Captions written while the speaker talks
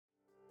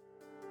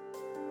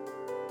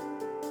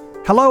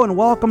Hello and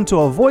welcome to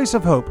A Voice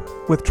of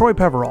Hope with Troy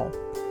Peverall.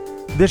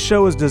 This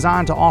show is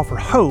designed to offer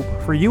hope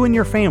for you and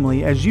your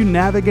family as you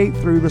navigate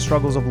through the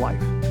struggles of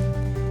life.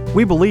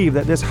 We believe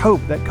that this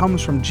hope that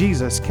comes from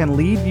Jesus can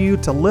lead you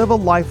to live a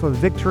life of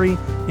victory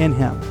in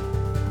Him.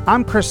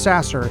 I'm Chris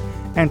Sasser,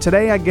 and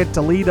today I get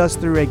to lead us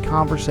through a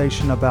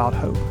conversation about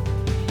hope.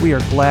 We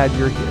are glad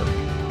you're here.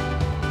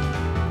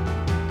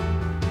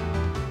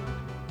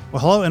 Well,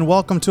 hello and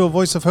welcome to A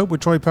Voice of Hope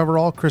with Troy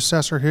Peverall. Chris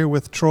Sasser here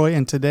with Troy,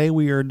 and today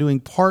we are doing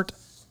part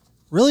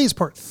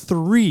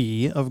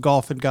 3 of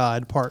Golf and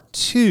God, part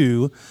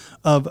 2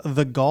 of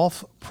the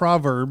Golf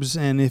Proverbs.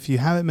 And if you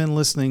haven't been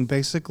listening,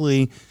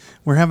 basically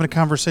we're having a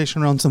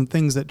conversation around some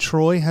things that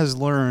Troy has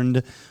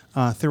learned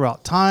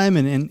throughout time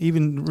and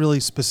even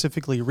really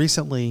specifically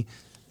recently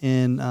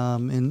in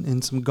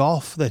some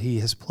golf that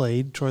he has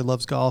played. Troy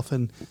loves golf,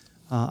 and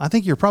I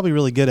think you're probably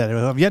really good at it.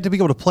 I've yet to be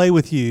able to play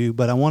with you,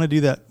 but I want to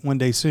do that one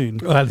day soon.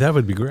 That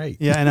would be great.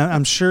 Yeah, and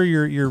I'm sure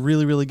you're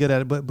really, really good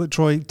at it. But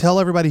Troy, tell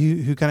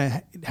everybody who kind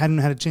of hadn't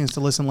had a chance to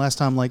listen last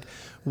time, like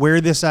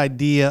where this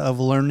idea of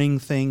learning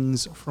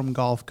things from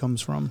golf comes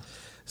from.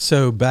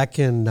 So back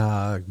in,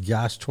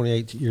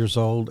 28 years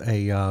old,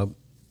 a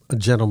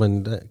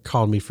gentleman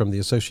called me from the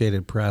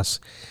Associated Press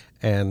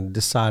and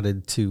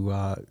decided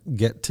to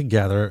get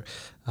together.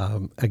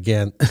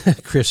 Again,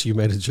 Chris, you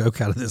made a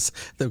joke out of this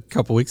a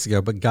couple weeks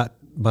ago, but got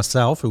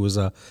myself, who was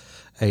a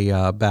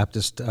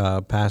Baptist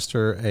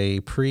pastor, a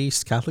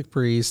priest, Catholic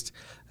priest,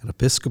 an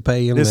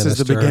Episcopalian minister. This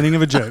is the beginning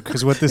of a joke,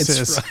 is what this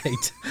is.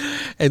 Right.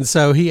 And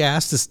so he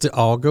asked us to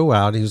all go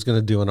out. He was going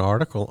to do an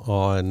article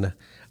on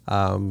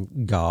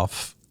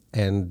golf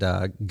and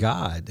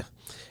God.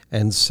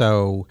 And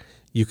so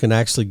you can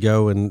actually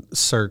go and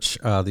search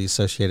the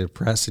Associated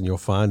Press, and you'll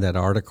find that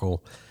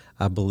article,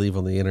 I believe,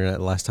 on the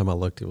internet. Last time I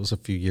looked, it was a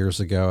few years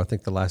ago. I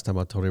think the last time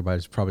I told everybody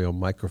was probably on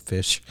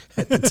Microfiche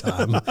at the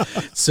time.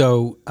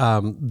 So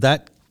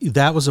that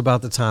was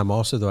about the time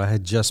also, though, I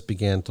had just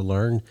began to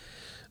learn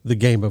the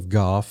game of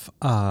golf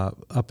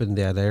up in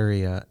that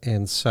area.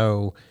 And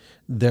so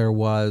there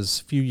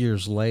was, a few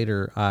years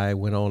later, I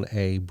went on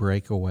a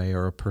breakaway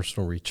or a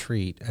personal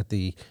retreat at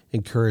the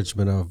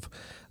encouragement of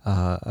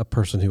a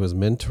person who was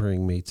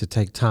mentoring me to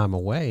take time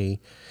away.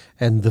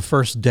 And the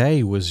first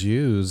day was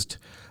used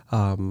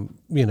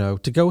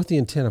to go with the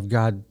intent of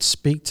God,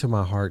 speak to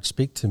my heart,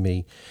 speak to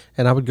me.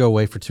 And I would go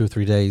away for 2 or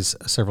 3 days,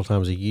 several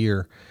times a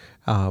year.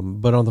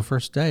 But on the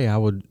first day, I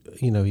would,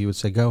 he would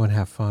say, go and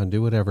have fun,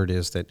 do whatever it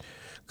is that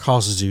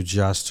causes you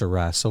just to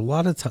rest. So a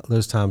lot of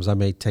those times I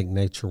may take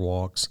nature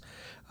walks,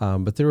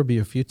 but there would be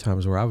a few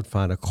times where I would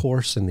find a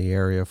course in the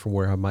area from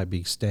where I might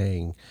be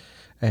staying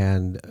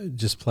and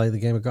just play the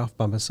game of golf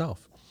by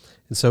myself.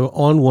 And so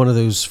on one of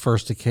those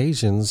first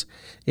occasions,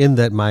 in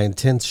that my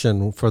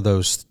intention for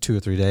those 2 or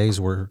 3 days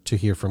were to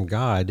hear from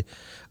God,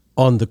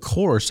 on the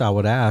course I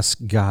would ask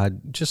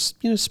God, just,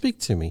 speak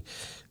to me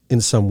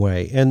in some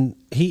way. And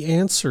he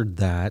answered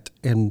that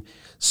and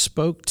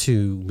spoke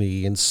to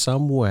me in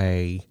some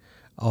way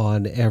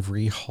on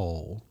every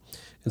hole.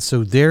 And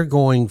so there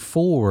going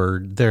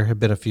forward, there have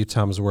been a few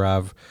times where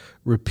I've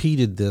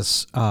repeated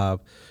this,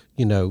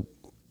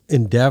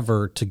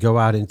 endeavor to go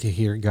out and to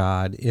hear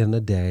God in a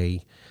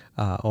day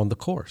on the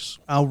course.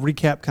 I'll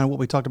recap kind of what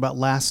we talked about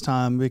last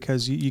time,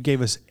 because you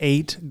gave us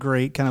 8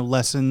 great kind of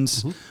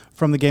lessons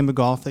from the game of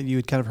golf that you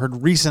had kind of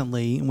heard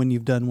recently when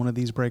you've done one of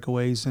these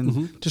breakaways.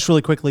 And just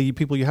really quickly,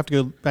 you have to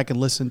go back and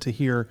listen to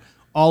hear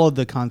all of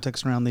the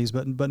context around these.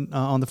 But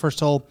on the first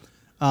hole,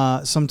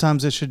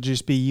 sometimes it should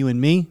just be you and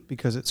me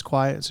because it's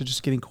quiet. So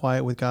just getting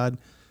quiet with God.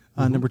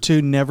 Number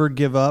 2, never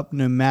give up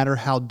no matter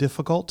how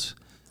difficult,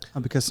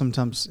 because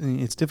sometimes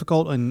it's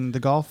difficult in the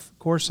golf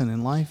course and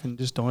in life, and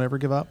just don't ever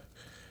give up.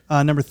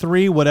 Number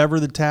 3, whatever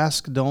the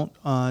task, don't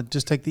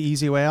just take the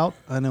easy way out.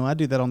 I know I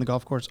do that on the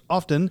golf course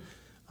often.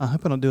 I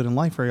hope I don't do it in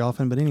life very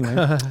often, but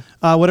anyway.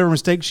 Whatever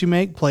mistakes you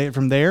make, play it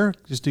from there.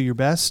 Just do your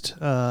best.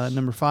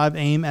 Number 5,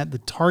 aim at the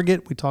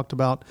target. We talked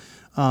about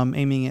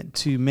aiming at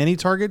too many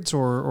targets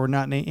or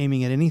not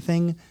aiming at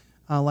anything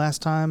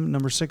last time.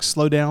 Number 6,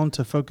 slow down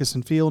to focus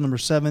and feel. Number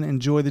 7,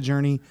 enjoy the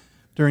journey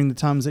during the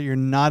times that you're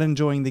not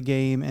enjoying the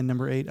game. And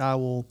number 8, I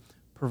will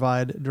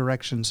provide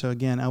direction. So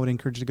again, I would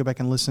encourage you to go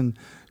back and listen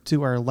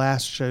to our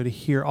last show to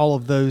hear all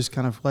of those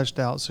kind of fleshed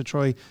out. So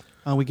Troy,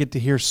 we get to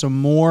hear some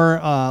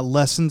more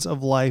lessons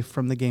of life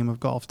from the game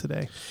of golf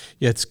today.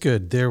 Yeah, it's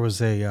good.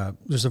 There's a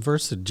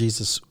verse that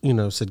Jesus,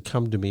 said,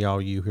 "Come to me,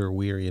 all you who are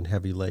weary and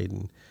heavy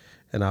laden,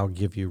 and I'll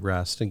give you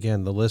rest."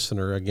 Again, the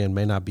listener,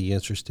 may not be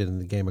interested in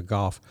the game of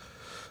golf,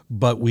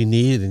 but we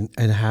need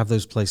and have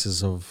those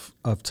places of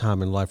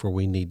time in life where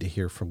we need to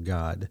hear from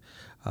God,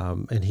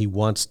 and He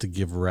wants to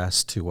give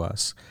rest to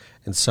us.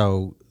 And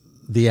so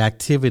the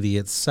activity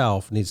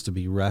itself needs to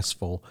be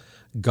restful.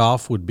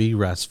 Golf would be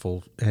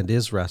restful and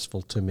is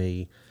restful to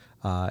me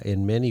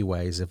in many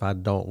ways if I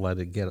don't let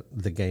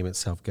the game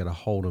itself get a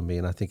hold of me.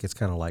 And I think it's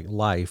kind of like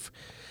life.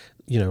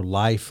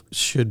 Life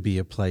should be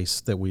a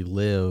place that we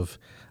live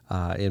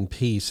in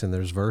peace, and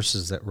there's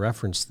verses that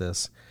reference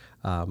this.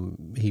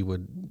 He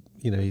would,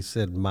 he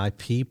said, my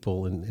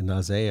people in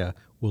Isaiah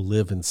will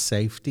live in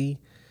safety,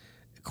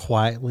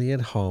 quietly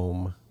at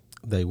home,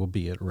 they will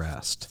be at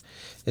rest.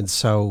 And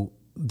so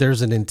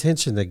there's an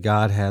intention that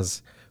God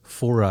has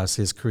for us,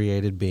 his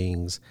created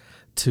beings,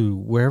 to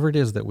wherever it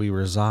is that we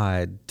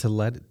reside,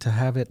 to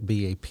have it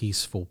be a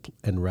peaceful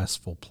and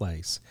restful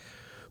place.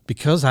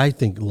 Because I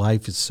think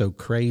life is so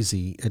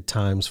crazy at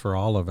times for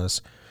all of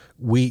us,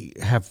 we're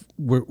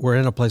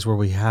in a place where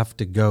we have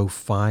to go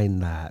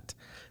find that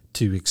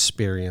to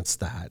experience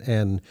that.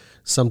 And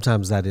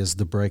sometimes that is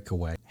the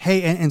breakaway.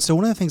 Hey, and so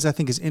one of the things I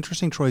think is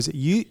interesting, Troy, is that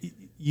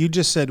you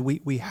just said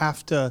we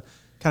have to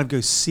kind of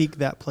go seek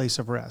that place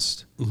of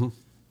rest. Mm-hmm.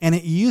 And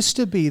it used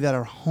to be that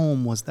our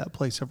home was that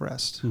place of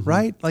rest, mm-hmm.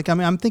 right? Like, I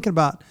mean, I'm thinking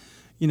about,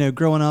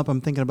 growing up,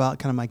 I'm thinking about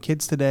kind of my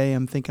kids today.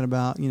 I'm thinking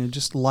about,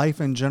 just life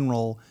in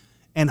general.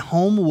 And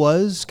home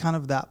was kind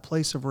of that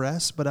place of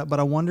rest. But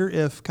I wonder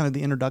if kind of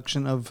the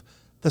introduction of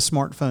the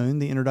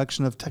smartphone, the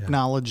introduction of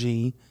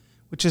technology,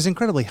 which is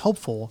incredibly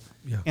helpful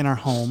in our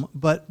home,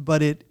 but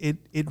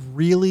it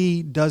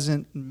really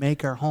doesn't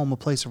make our home a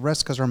place of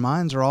rest because our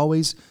minds are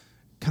always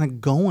kind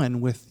of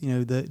going with,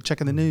 the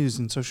checking the news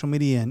and social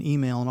media and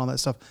email and all that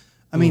stuff.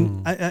 I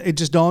mean, it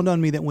just dawned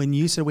on me that when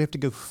you said we have to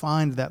go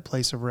find that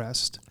place of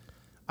rest,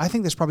 I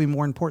think that's probably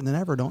more important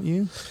than ever, don't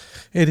you?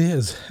 It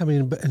is. I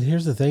mean, and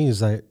here's the thing is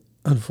that,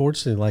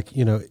 unfortunately,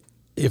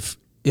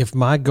 if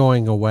my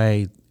going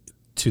away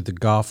to the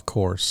golf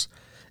course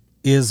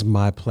is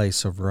my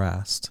place of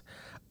rest,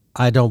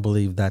 I don't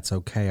believe that's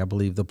okay. I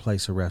believe the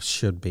place of rest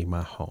should be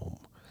my home.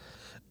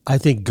 I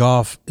think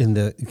golf, in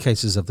the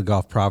cases of the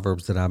golf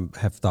proverbs that I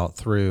have thought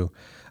through,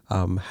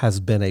 has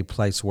been a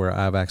place where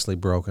I've actually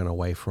broken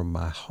away from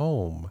my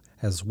home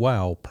as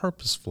well,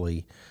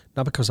 purposefully,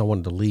 not because I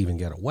wanted to leave and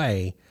get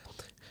away,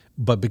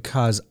 but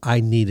because I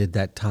needed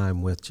that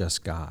time with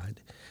just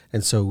God.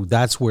 And so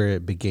that's where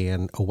it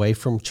began, away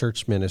from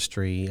church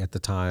ministry at the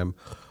time,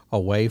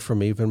 away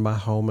from even my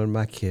home and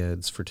my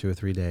kids for 2 or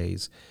 3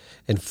 days,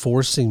 and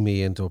forcing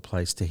me into a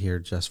place to hear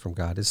just from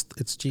God.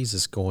 It's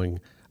Jesus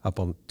going up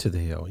on to the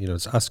hill.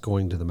 It's us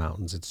going to the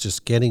mountains. It's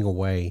just getting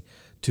away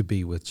to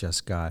be with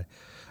just God.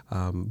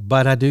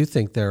 But I do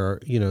think there are,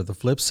 the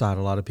flip side,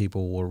 a lot of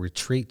people will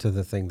retreat to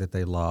the thing that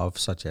they love,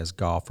 such as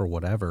golf or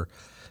whatever,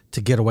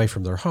 to get away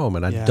from their home.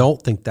 And I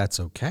don't think that's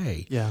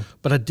okay. Yeah.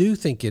 But I do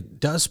think it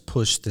does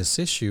push this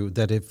issue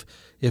that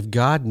if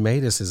God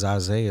made us, as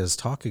Isaiah is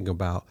talking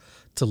about,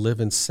 to live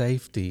in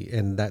safety,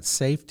 and that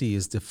safety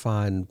is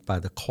defined by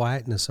the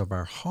quietness of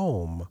our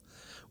home,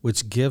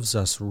 which gives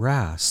us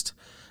rest.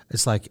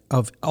 It's like,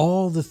 of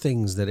all the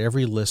things that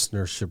every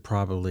listener should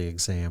probably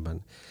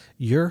examine,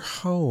 your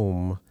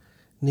home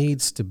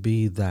needs to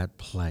be that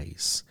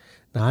place.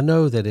 Now, I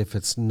know that if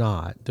it's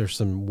not, there's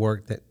some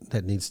work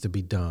that needs to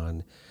be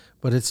done,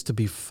 but it's to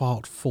be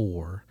fought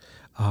for.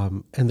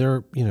 And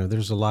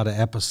there's a lot of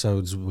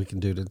episodes we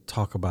can do to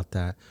talk about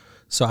that.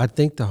 So I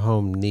think the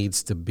home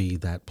needs to be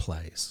that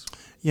place.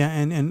 Yeah,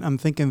 and I'm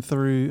thinking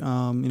through,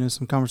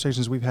 some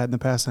conversations we've had in the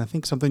past, and I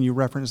think something you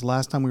referenced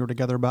last time we were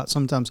together about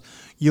sometimes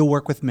you'll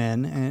work with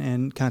men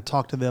and kind of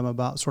talk to them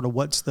about sort of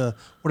what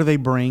do they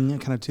bring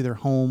kind of to their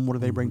home, what do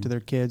they bring to their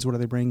kids, what do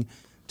they bring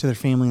to their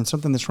family, and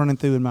something that's running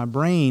through in my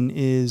brain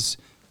is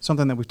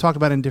something that we've talked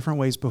about in different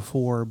ways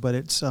before, but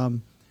it's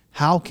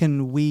how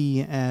can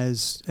we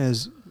as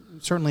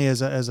certainly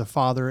as a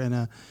father and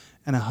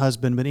a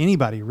husband, but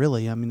anybody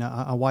really, I mean,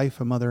 a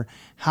wife, a mother,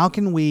 how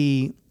can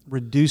we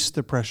reduce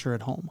the pressure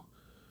at home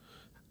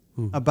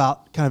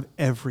about kind of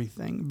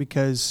everything?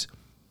 Because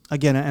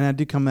again, and I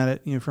do come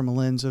at it, from a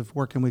lens of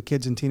working with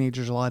kids and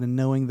teenagers a lot and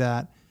knowing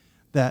that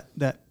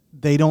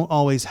they don't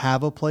always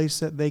have a place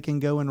that they can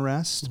go and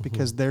rest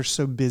because they're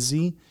so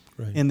busy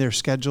in their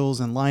schedules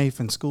and life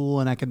and school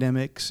and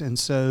academics. And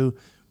so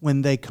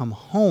when they come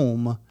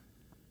home,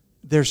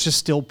 there's just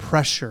still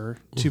pressure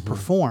to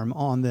perform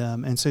on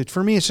them. And so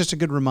for me, it's just a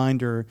good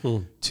reminder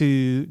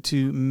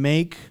to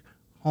make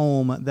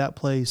home that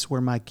place where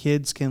my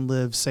kids can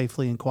live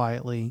safely and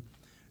quietly,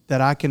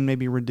 that I can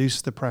maybe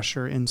reduce the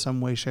pressure in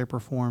some way, shape, or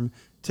form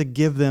to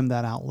give them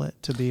that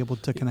outlet to be able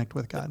to connect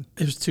with God.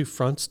 There's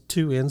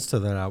two ends to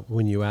that.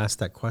 When you ask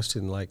that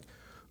question, like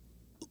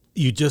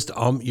you just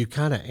you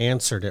kind of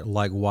answered it,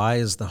 like, why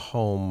is the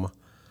home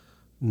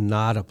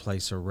not a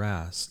place of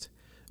rest?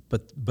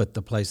 But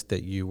the place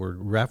that you were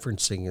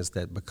referencing is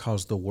that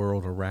because the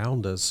world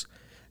around us,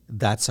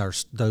 those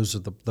are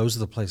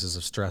the places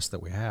of stress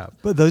that we have.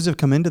 But those have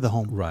come into the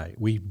home, right?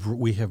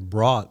 We have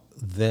brought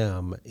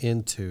them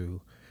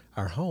into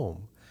our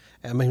home.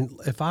 I mean,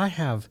 if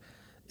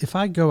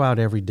I go out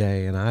every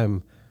day and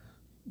I'm,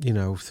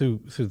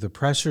 through the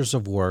pressures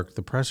of work,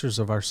 the pressures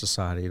of our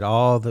society,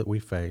 all that we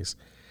face,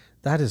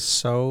 that is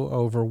so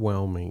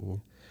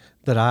overwhelming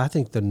that I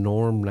think the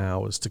norm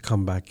now is to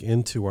come back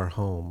into our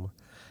home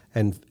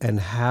and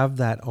have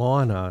that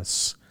on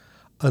us,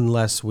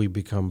 unless we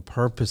become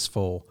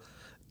purposeful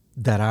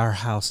that our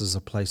house is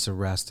a place of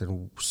rest.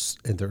 It's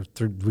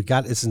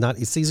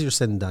easier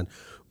said than done,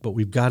 but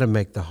we've got to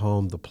make the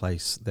home the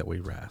place that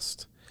we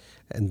rest.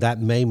 And that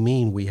may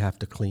mean we have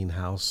to clean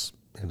house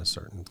in a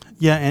certain.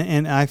 Yeah,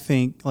 and I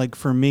think, like,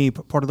 for me,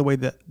 part of the way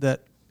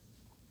that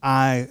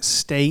I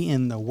stay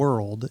in the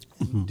world,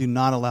 and do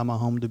not allow my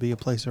home to be a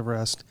place of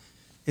rest,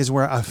 is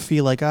where I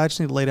feel like I just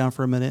need to lay down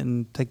for a minute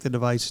and take the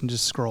device and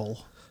just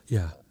scroll.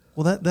 Yeah.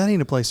 Well, that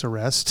ain't a place of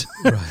rest.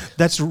 Right.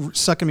 That's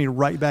sucking me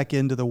right back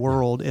into the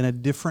world in a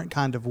different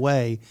kind of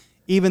way.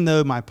 Even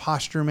though my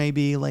posture may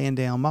be laying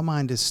down, my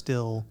mind is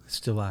still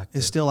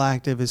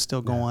active. Is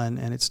still going,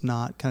 and it's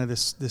not kind of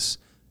this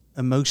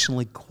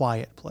emotionally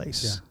quiet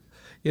place.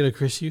 Yeah.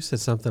 Chris, you said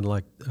something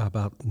like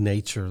about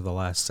nature the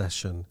last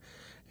session,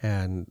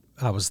 and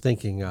I was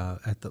thinking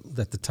at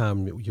the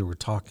time you were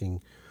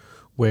talking,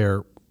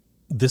 where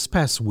this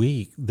past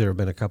week there have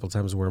been a couple of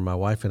times where my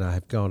wife and I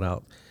have gone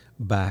out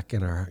back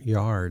in our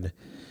yard,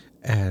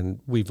 and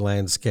we've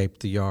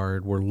landscaped the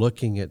yard. We're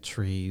looking at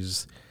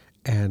trees,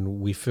 and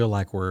we feel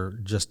like we're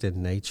just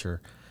in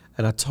nature.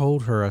 And I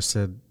told her, I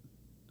said,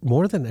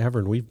 more than ever,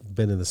 and we've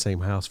been in the same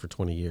house for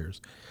 20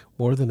 years,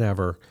 more than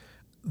ever,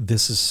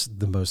 this is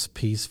the most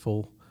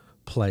peaceful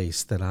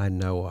place that I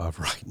know of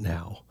right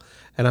now.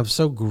 And I'm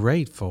so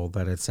grateful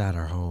that it's at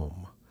our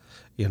home,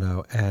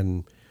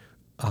 and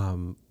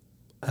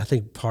I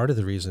think part of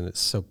the reason it's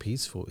so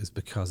peaceful is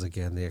because,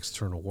 again, the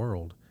external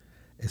world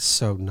is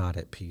so not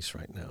at peace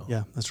right now.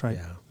 Yeah, that's right.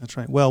 Yeah. That's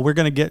right. Well, we're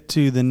going to get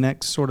to the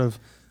next sort of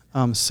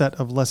set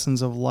of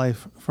lessons of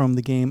life from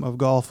the game of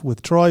golf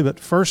with Troy. But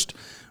first,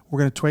 we're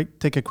going to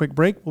take a quick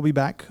break. We'll be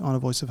back on A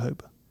Voice of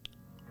Hope.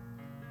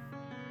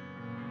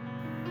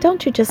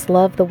 Don't you just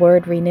love the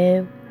word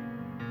renew?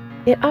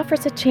 It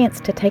offers a chance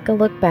to take a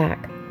look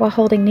back while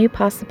holding new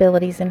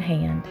possibilities in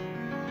hand.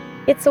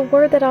 It's a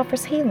word that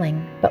offers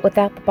healing, but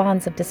without the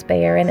bonds of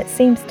despair, and it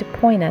seems to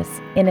point us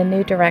in a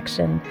new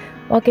direction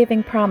while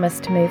giving promise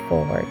to move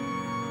forward.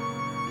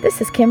 This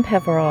is Kim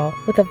Peverall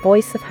with A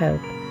Voice of Hope.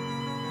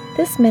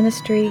 This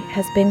ministry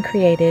has been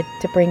created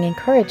to bring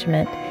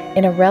encouragement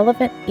in a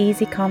relevant,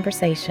 easy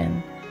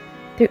conversation.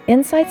 Through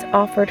insights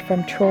offered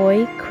from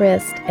Troy,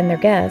 Chris, and their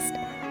guest,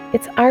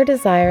 it's our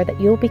desire that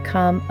you'll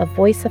become a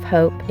voice of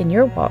hope in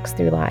your walks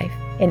through life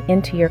and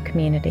into your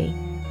community.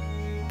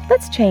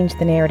 Let's change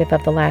the narrative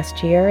of the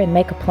last year and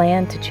make a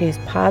plan to choose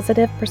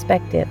positive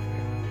perspective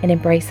and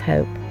embrace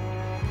hope.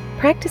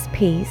 Practice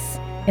peace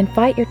and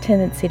fight your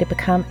tendency to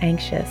become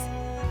anxious.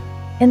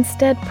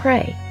 Instead,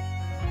 pray.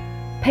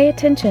 Pay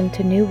attention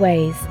to new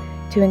ways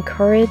to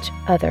encourage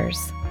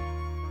others.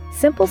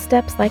 Simple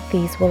steps like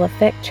these will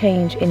affect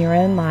change in your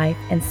own life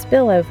and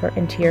spill over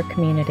into your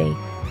community.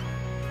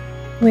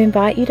 We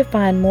invite you to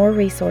find more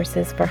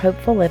resources for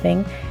hopeful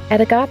living at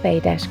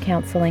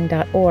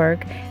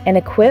agape-counseling.org and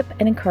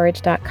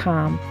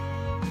equipанdencourage.com.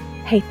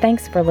 Hey,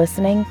 thanks for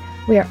listening.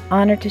 We are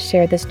honored to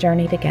share this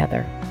journey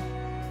together.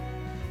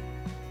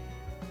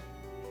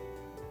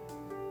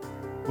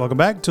 Welcome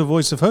back to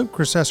Voice of Hope.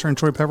 Chris Esser and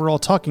Troy Peverall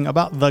talking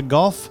about the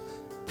golf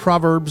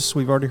proverbs.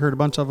 We've already heard a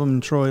bunch of them.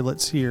 And Troy,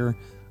 let's hear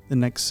the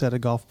next set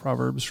of golf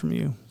proverbs from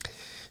you.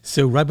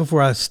 So right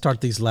before I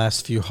start these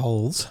last few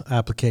holes,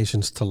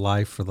 applications to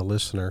life for the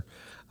listener,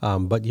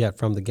 but yet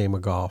from the game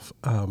of golf,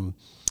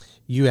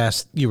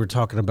 you were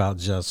talking about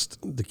just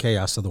the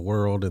chaos of the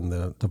world and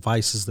the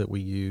devices that we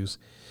use.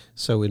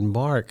 So in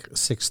Mark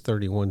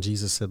 6:31,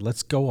 Jesus said,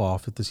 let's go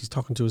off, he's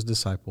talking to his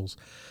disciples,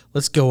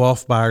 let's go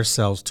off by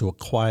ourselves to a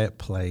quiet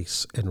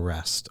place and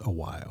rest a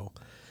while.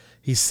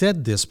 He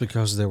said this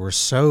because there were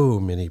so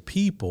many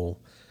people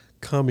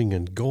coming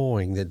and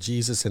going that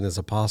Jesus and his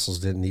apostles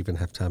didn't even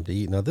have time to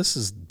eat. Now, this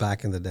is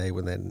back in the day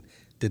when they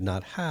did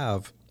not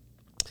have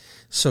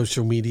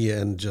social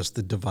media and just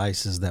the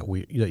devices that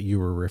you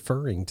were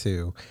referring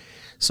to.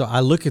 So I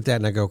look at that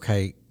and I go,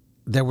 okay,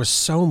 there was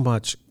so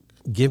much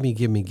gimme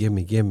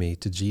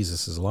to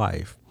Jesus's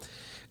life.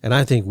 And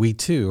I think we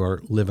too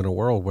live in a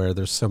world where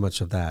there's so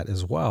much of that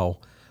as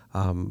well,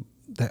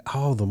 that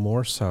all the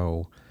more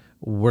so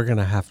we're going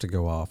to have to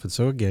go off. And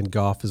so again,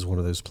 golf is one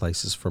of those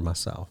places for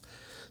myself.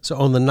 So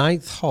on the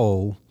ninth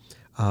hole,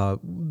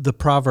 the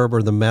proverb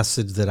or the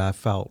message that I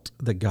felt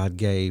that God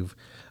gave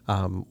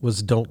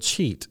was don't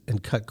cheat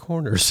and cut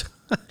corners.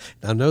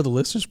 I know the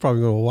listeners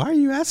probably go, well, why are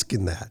you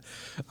asking that?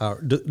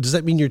 Does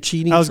that mean you're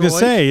cheating? I was going to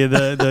say,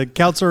 the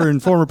counselor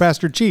and former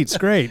pastor cheats.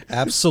 Great.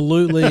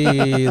 Absolutely.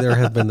 There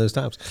have been those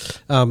times.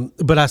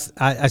 But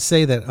I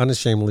say that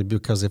unashamedly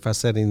because if I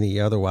said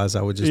anything otherwise,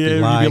 I would just be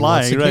lying. You'd be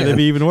lying, right? It'd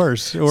be even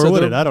worse. Or so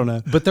would it? I don't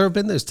know. But there have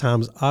been those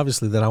times,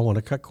 obviously, that I want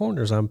to cut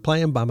corners. I'm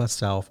playing by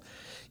myself,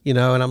 and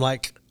I'm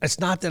like, it's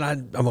not that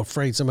I'm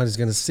afraid somebody's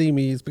going to see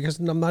me. It's because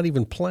I'm not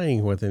even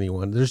playing with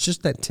anyone. There's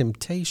just that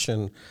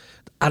temptation.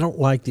 I don't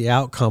like the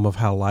outcome of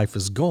how life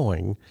is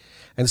going.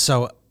 And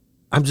so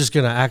I'm just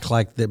going to act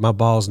like that my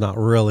ball's not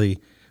really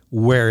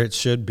where it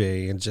should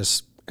be and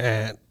just,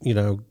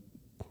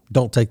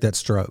 don't take that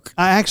stroke.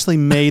 I actually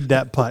made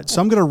that putt.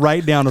 So I'm going to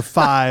write down a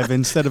 5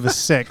 instead of a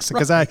 6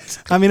 because right.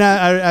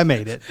 I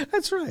made it.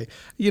 That's right.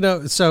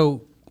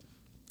 So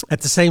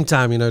at the same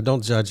time,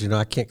 don't judge.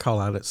 I can't call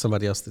out at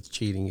somebody else that's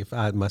cheating if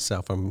I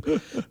myself I'm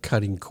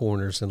cutting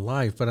corners in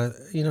life. But,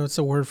 it's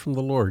a word from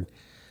the Lord.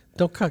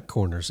 Don't cut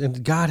corners.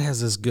 And God has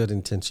his good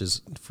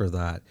intentions for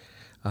that.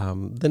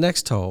 The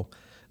next hole,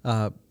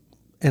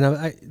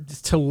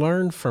 to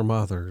learn from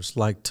others,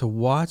 like to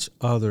watch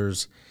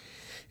others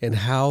and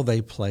how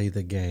they play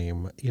the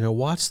game.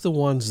 Watch the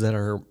ones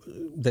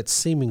that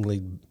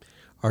seemingly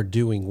are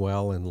doing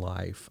well in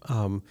life,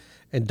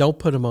 and don't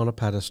put them on a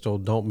pedestal.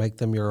 Don't make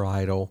them your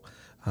idol.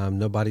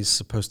 Nobody's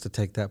supposed to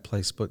take that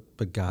place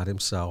but God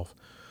himself.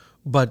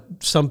 But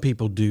some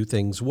people do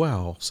things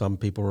well. Some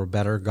people are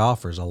better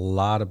golfers. A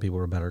lot of people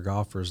are better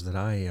golfers than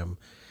I am.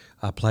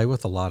 I play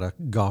with a lot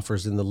of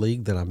golfers in the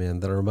league that I'm in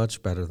that are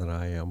much better than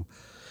I am.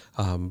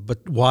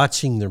 But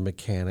watching their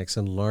mechanics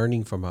and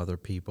learning from other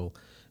people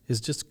is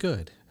just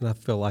good. And I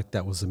feel like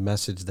that was a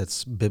message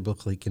that's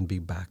biblically can be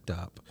backed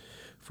up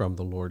from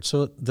the Lord.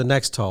 So the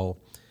next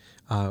hole,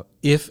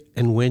 if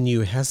and when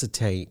you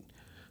hesitate,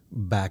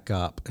 back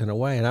up in a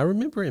way. And I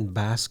remember in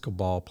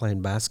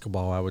playing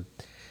basketball, I would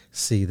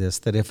see this,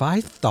 that if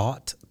I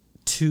thought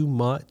too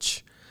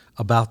much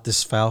about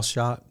this foul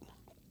shot,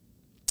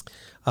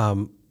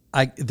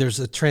 there's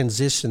a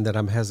transition that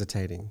I'm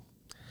hesitating.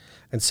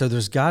 And so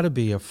there's got to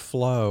be a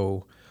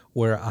flow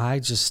where I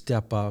just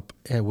step up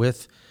and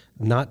with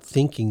not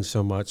thinking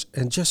so much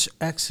and just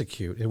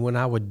execute. And when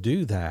I would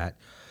do that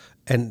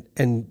and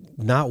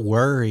not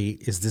worry,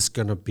 is this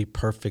going to be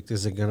perfect?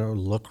 Is it going to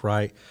look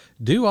right?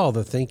 Do all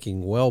the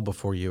thinking well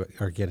before you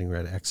are getting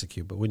ready to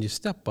execute. But when you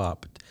step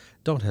up,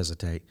 don't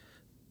hesitate,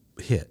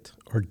 hit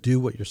or do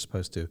what you're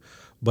supposed to.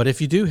 But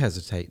if you do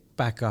hesitate,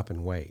 back up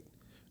and wait.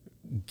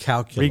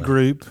 Calculate,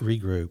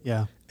 regroup,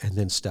 yeah, and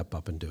then step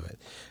up and do it.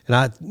 And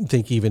I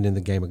think even in the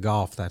game of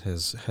golf, that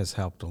has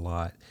helped a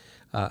lot.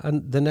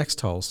 And the next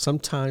hole,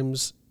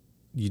 sometimes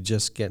you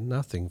just get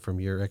nothing from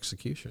your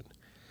execution.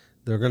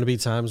 There are going to be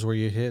times where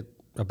you hit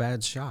a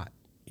bad shot.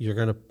 You're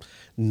going to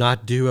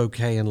not do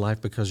okay in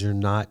life because you're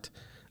not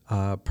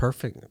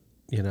perfect.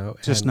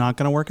 Just not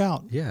going to work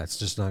out. Yeah, it's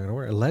just not going to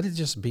work. Let it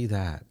just be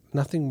that,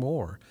 nothing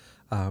more.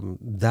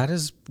 That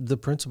is the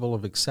principle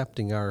of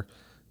accepting our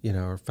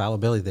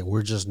fallibility, that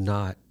we're just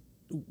not,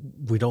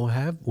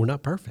 we're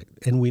not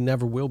perfect, and we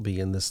never will be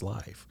in this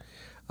life.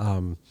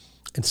 And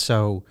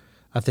so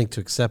I think to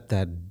accept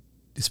that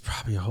is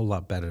probably a whole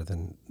lot better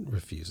than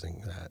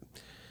refusing that.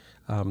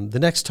 The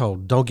next hole,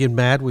 don't get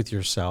mad with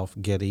yourself,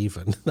 get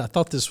even. I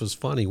thought this was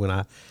funny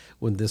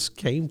when this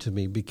came to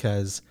me,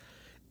 because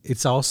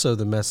it's also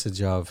the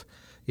message of,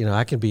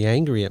 I can be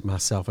angry at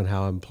myself and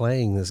how I'm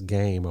playing this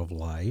game of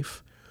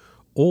life,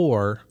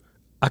 or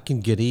I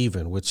can get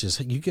even, which is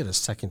you get a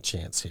second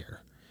chance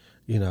here.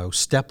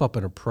 Step up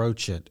and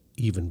approach it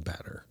even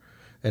better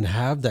and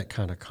have that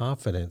kind of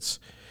confidence.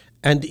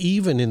 And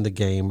even in the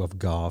game of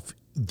golf,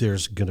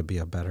 there's going to be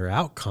a better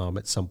outcome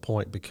at some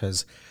point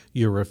because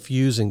you're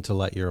refusing to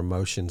let your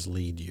emotions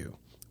lead you.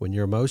 When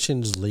your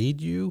emotions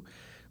lead you,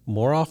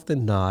 more often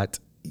than not,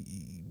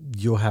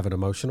 you'll have an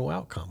emotional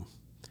outcome.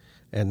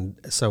 And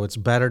so it's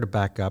better to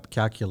back up,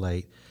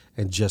 calculate,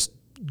 and just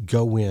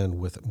go in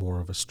with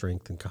more of a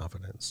strength and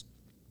confidence.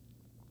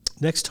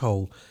 Next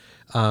hole,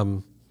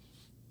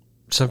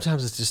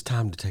 sometimes it's just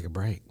time to take a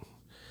break.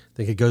 I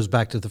think it goes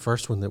back to the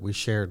first one that we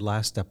shared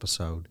last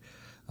episode,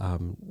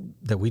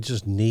 that we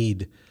just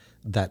need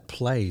that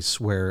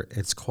place where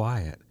it's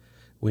quiet.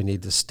 We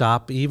need to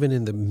stop even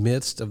in the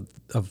midst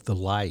of the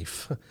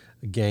life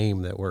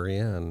game that we're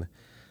in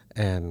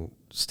and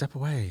step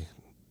away,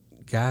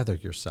 gather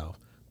yourself,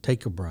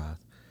 take a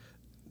breath,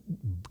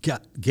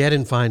 get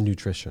and find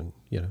nutrition,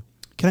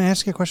 Can I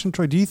ask you a question,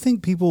 Troy? Do you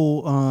think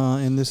people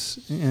in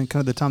kind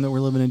of the time that we're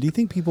living in, do you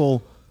think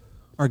people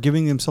are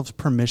giving themselves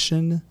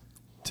permission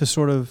to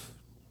sort of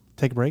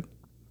take a break?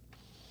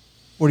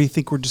 Or do you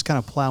think we're just kind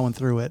of plowing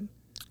through it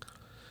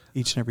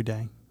each and every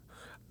day?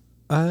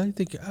 I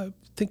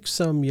think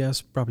some,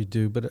 yes, probably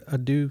do, but I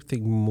do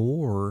think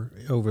more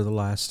over the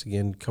last,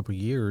 couple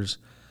of years.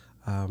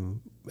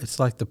 It's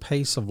like the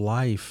pace of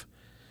life.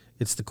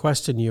 It's the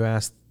question you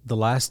asked the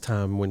last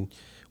time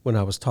when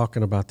I was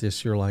talking about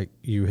this.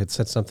 You had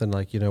said something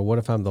like, what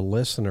if I'm the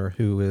listener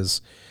who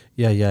is,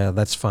 yeah,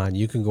 that's fine.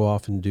 You can go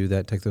off and do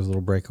that, take those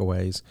little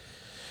breakaways.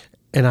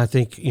 And I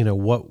think,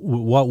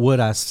 what would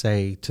I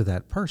say to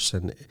that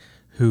person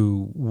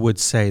who would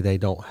say they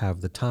don't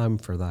have the time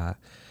for that?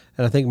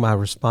 And I think my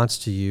response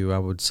to you, I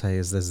would say,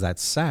 is that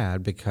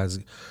sad, because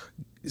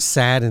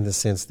sad in the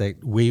sense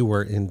that we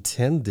were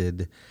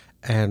intended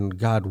and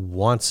God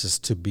wants us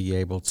to be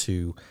able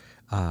to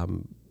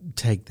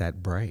take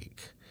that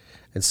break.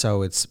 And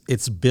so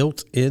it's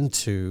built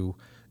into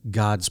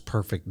God's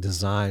perfect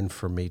design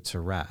for me to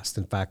rest.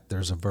 In fact,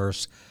 there's a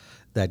verse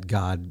that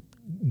God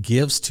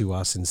gives to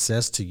us and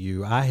says to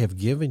you, I have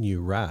given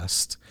you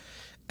rest,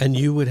 and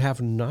you would have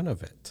none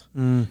of it.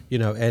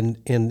 And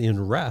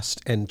in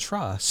rest and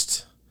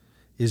trust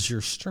is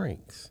your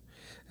strength.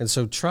 And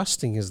so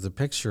trusting is the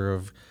picture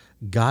of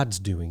God's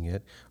doing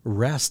it.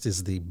 Rest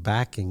is the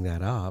backing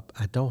that up.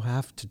 I don't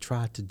have to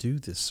try to do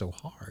this so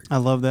hard. I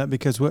love that,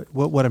 because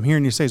what I'm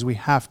hearing you say is we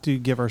have to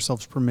give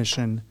ourselves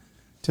permission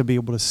to be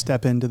able to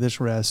step into this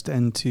rest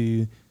and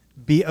to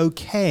be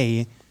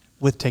okay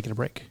with taking a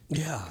break.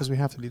 Yeah. Because we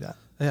have to do that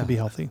to be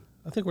healthy.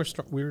 I think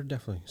we're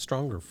definitely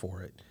stronger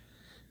for it.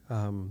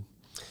 The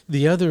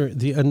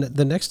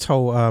next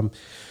hole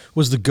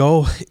was the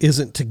goal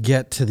isn't to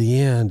get to the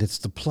end; it's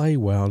to play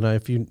well. Now,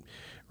 if you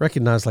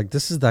recognize, like,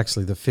 this is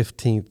actually the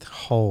 15th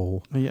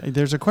hole. Yeah,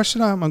 there's a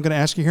question I'm going to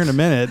ask you here in a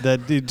minute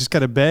that it just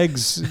kind of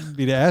begs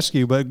me to ask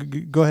you,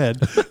 but go ahead.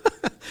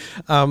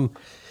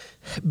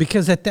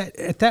 Because at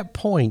that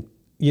point,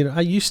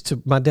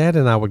 my dad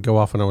and I would go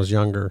off when I was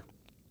younger,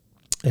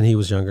 and he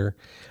was younger,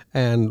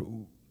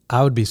 and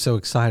I would be so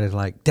excited,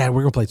 like, Dad,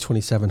 we're going to play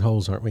 27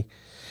 holes, aren't we?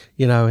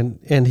 And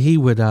we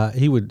would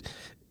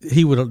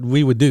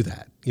do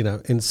that,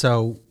 and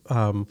so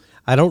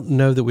I don't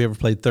know that we ever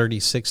played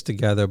 36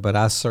 together, but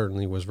I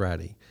certainly was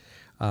ready.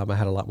 I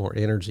had a lot more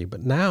energy,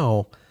 but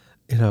now,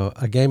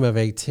 a game of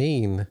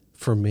 18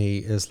 for me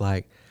is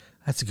like,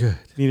 that's good.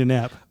 Need a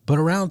nap. But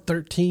around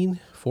 13,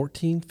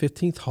 14,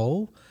 15th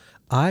hole,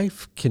 I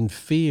can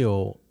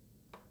feel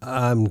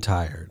I'm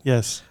tired.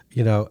 Yes.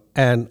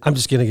 And I'm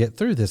just going to get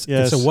through this.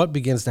 Yes. And so what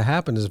begins to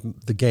happen is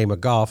the game of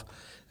golf,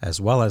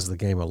 as well as the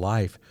game of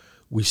life,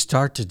 we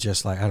start to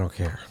just like, I don't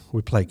care.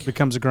 We play.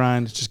 Becomes a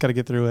grind. Just got to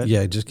get through it.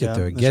 Yeah, just get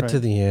through it. Get to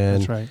the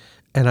end. That's right.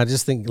 And I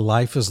just think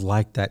life is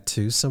like that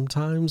too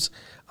sometimes.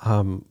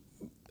 But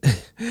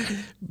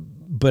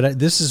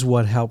this is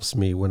what helps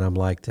me when I'm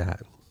like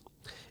that.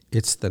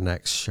 It's the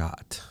next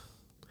shot.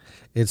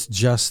 It's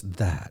just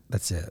that.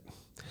 That's it.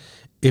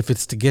 If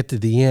it's to get to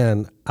the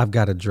end, I've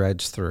got to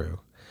dredge through.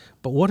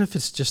 But what if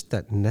it's just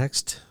that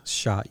next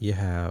shot you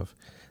have,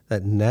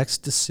 that next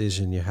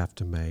decision you have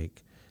to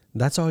make?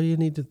 That's all you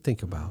need to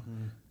think about.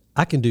 Mm-hmm.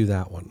 I can do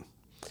that one.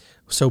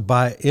 So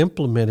by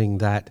implementing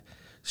that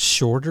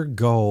shorter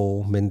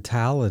goal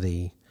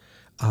mentality,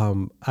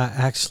 I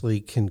actually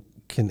can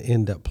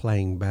end up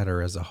playing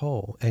better as a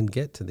whole and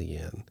get to the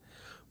end.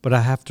 But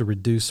I have to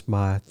reduce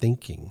my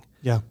thinking.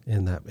 Yeah.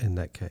 In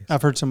that case,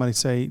 I've heard somebody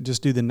say,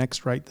 just do the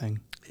next right thing.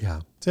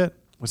 Yeah. That's it.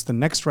 What's the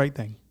next right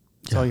thing?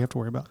 That's all you have to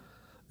worry about.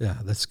 Yeah,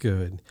 that's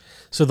good.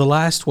 So the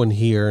last one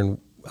here, and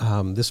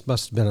this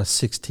must have been a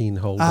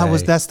 16-hole day.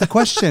 That's the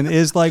question.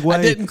 Is like,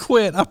 I didn't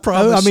quit. I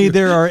promise. I mean,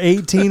 there are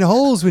 18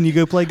 holes when you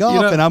go play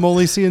golf, and I'm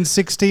only seeing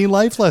 16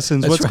 life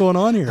lessons. What's going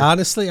on here?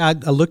 Honestly, I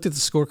looked at the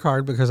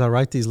scorecard because I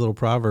write these little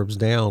proverbs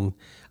down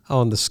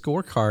on the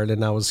scorecard,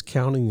 and I was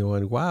counting,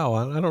 going, wow,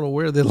 I don't know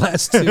where the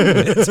last two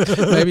went.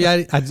 Maybe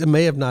I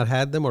may have not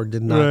had them or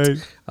did not. Right.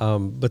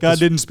 But God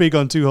didn't speak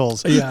on 2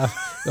 holes. Yeah.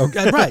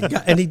 Okay, right.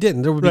 And he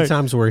didn't. There would be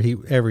times where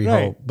every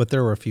hole, but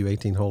there were a few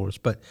 18-holers.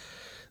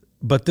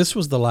 But this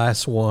was the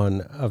last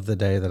one of the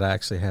day that I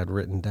actually had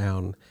written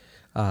down.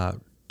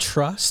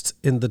 Trust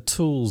in the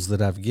tools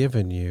that I've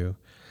given you,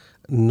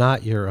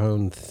 not your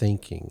own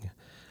thinking.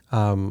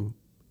 And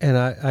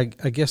I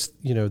guess,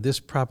 this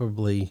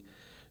probably,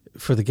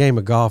 for the game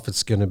of golf,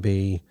 it's going to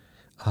be,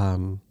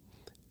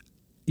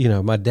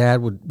 my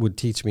dad would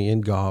teach me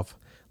in golf,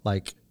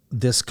 like,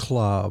 this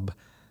club,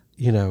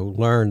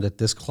 learn that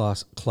this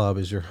club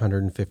is your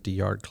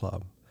 150-yard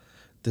club.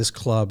 This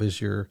club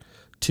is your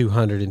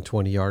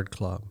 220-yard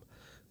club.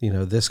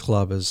 This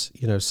club is,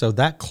 so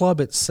that club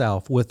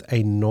itself with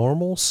a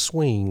normal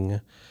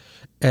swing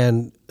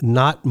and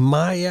not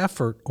my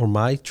effort or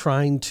my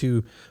trying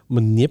to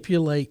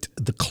manipulate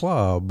the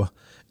club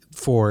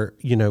for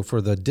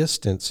the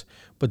distance,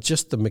 but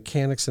just the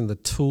mechanics and the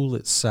tool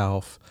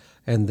itself,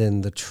 and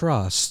then the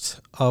trust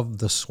of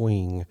the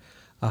swing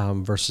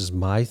versus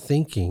my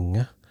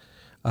thinking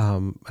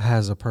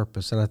has a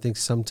purpose. And I think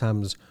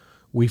sometimes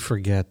we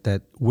forget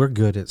that we're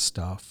good at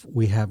stuff.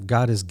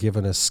 God has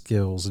given us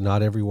skills,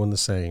 not everyone the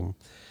same.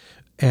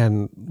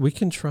 And we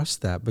can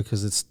trust that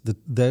because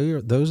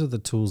those are the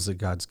tools that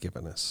God's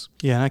given us.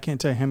 Yeah, and I can't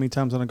tell you how many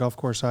times on a golf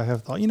course I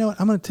have thought, I'm going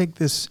to take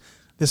this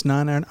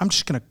 9-iron, I'm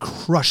just going to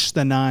crush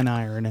the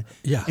 9-iron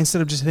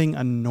instead of just hitting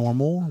a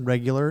normal,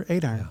 regular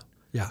 8-iron.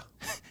 Yeah.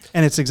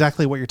 And it's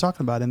exactly what you're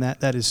talking about. And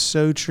that is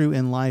so true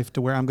in life,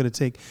 to where I'm going to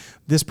take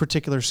this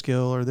particular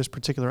skill or this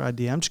particular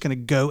idea. I'm just going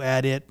to go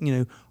at it,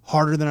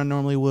 harder than I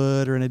normally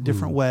would, or in a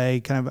different way.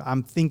 Kind of,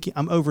 I'm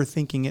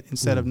overthinking it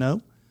instead of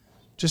no.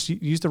 Just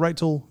use the right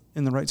tool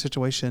in the right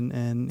situation,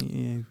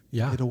 and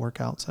it'll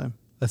work out. So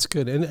that's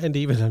good. And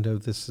even, I know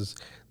this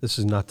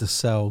is not to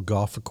sell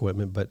golf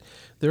equipment, but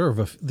there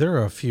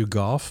are a few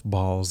golf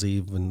balls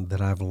even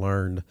that I've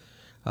learned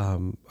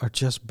are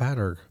just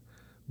better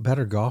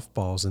golf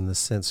balls in the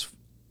sense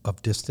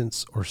of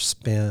distance or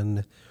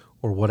spin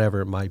or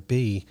whatever it might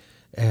be,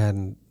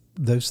 and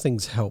those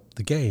things help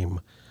the game.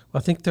 I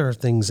think there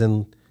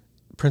are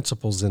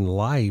principles in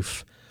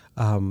life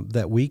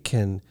that we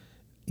can,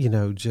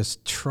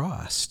 just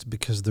trust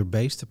because they're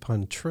based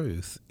upon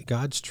truth,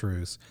 God's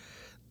truth,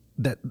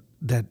 that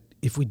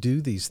if we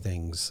do these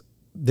things,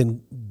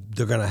 then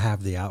they're going to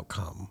have the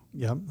outcome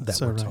that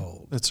we're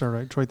told. That's all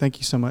right. Troy, thank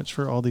you so much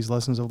for all these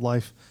lessons of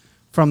life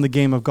from the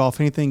game of golf.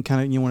 Anything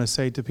kind of you want to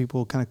say to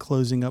people kind of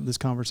closing up this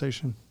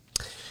conversation?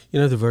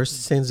 The verse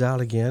that stands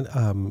out again,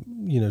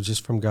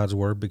 just from God's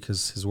word,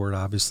 because his word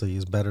obviously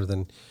is better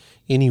than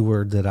any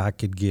word that I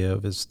could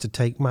give, is to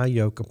take my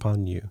yoke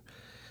upon you.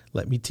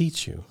 Let me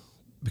teach you,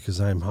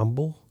 because I am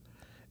humble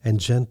and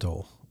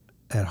gentle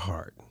at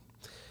heart.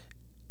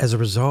 as a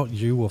result,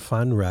 you will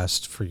find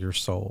rest for your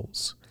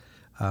souls.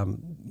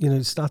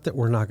 It's not that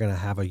we're not going to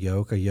have a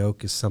yoke. A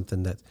yoke is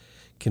something that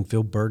can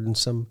feel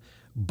burdensome,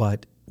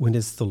 but when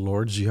it's the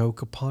Lord's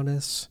yoke upon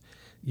us,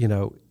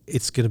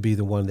 it's going to be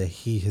the one that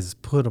he has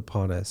put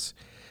upon us.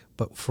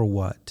 But for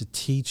what? To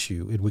teach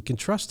you. And we can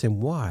trust him.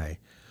 Why?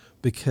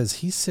 Because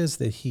he says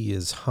that he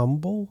is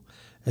humble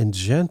and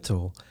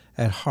gentle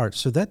at heart.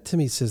 So that to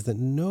me says that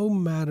no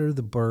matter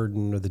the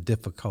burden or the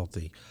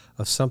difficulty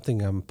of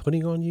something I'm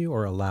putting on you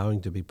or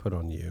allowing to be put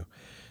on you,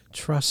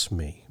 trust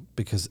me,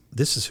 because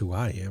this is who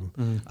I am.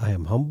 Mm-hmm. I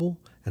am humble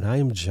and I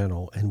am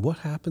gentle. And what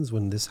happens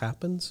when this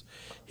happens?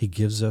 He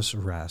gives us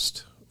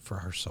rest for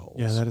our souls.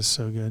 Yeah, that is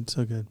so good.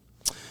 So good.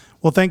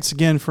 Well, thanks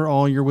again for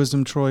all your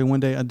wisdom, Troy. One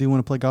day I do want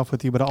to play golf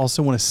with you, but I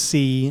also want to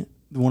see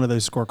one of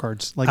those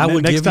scorecards. Like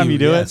next time you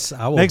do it,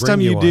 next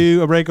time you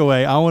do a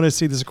breakaway, I want to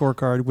see the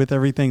scorecard with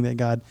everything that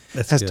God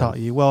has taught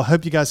you. Well, I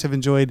hope you guys have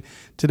enjoyed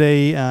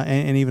today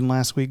and even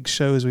last week's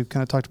shows. We've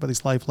kind of talked about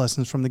these life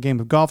lessons from the game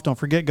of golf. Don't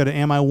forget, go to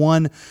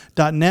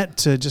ami1.net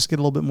to just get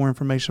a little bit more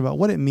information about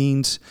what it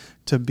means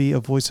to be a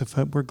voice of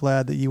hope. We're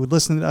glad that you would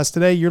listen to us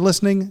today. You're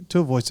listening to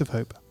A Voice of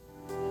Hope.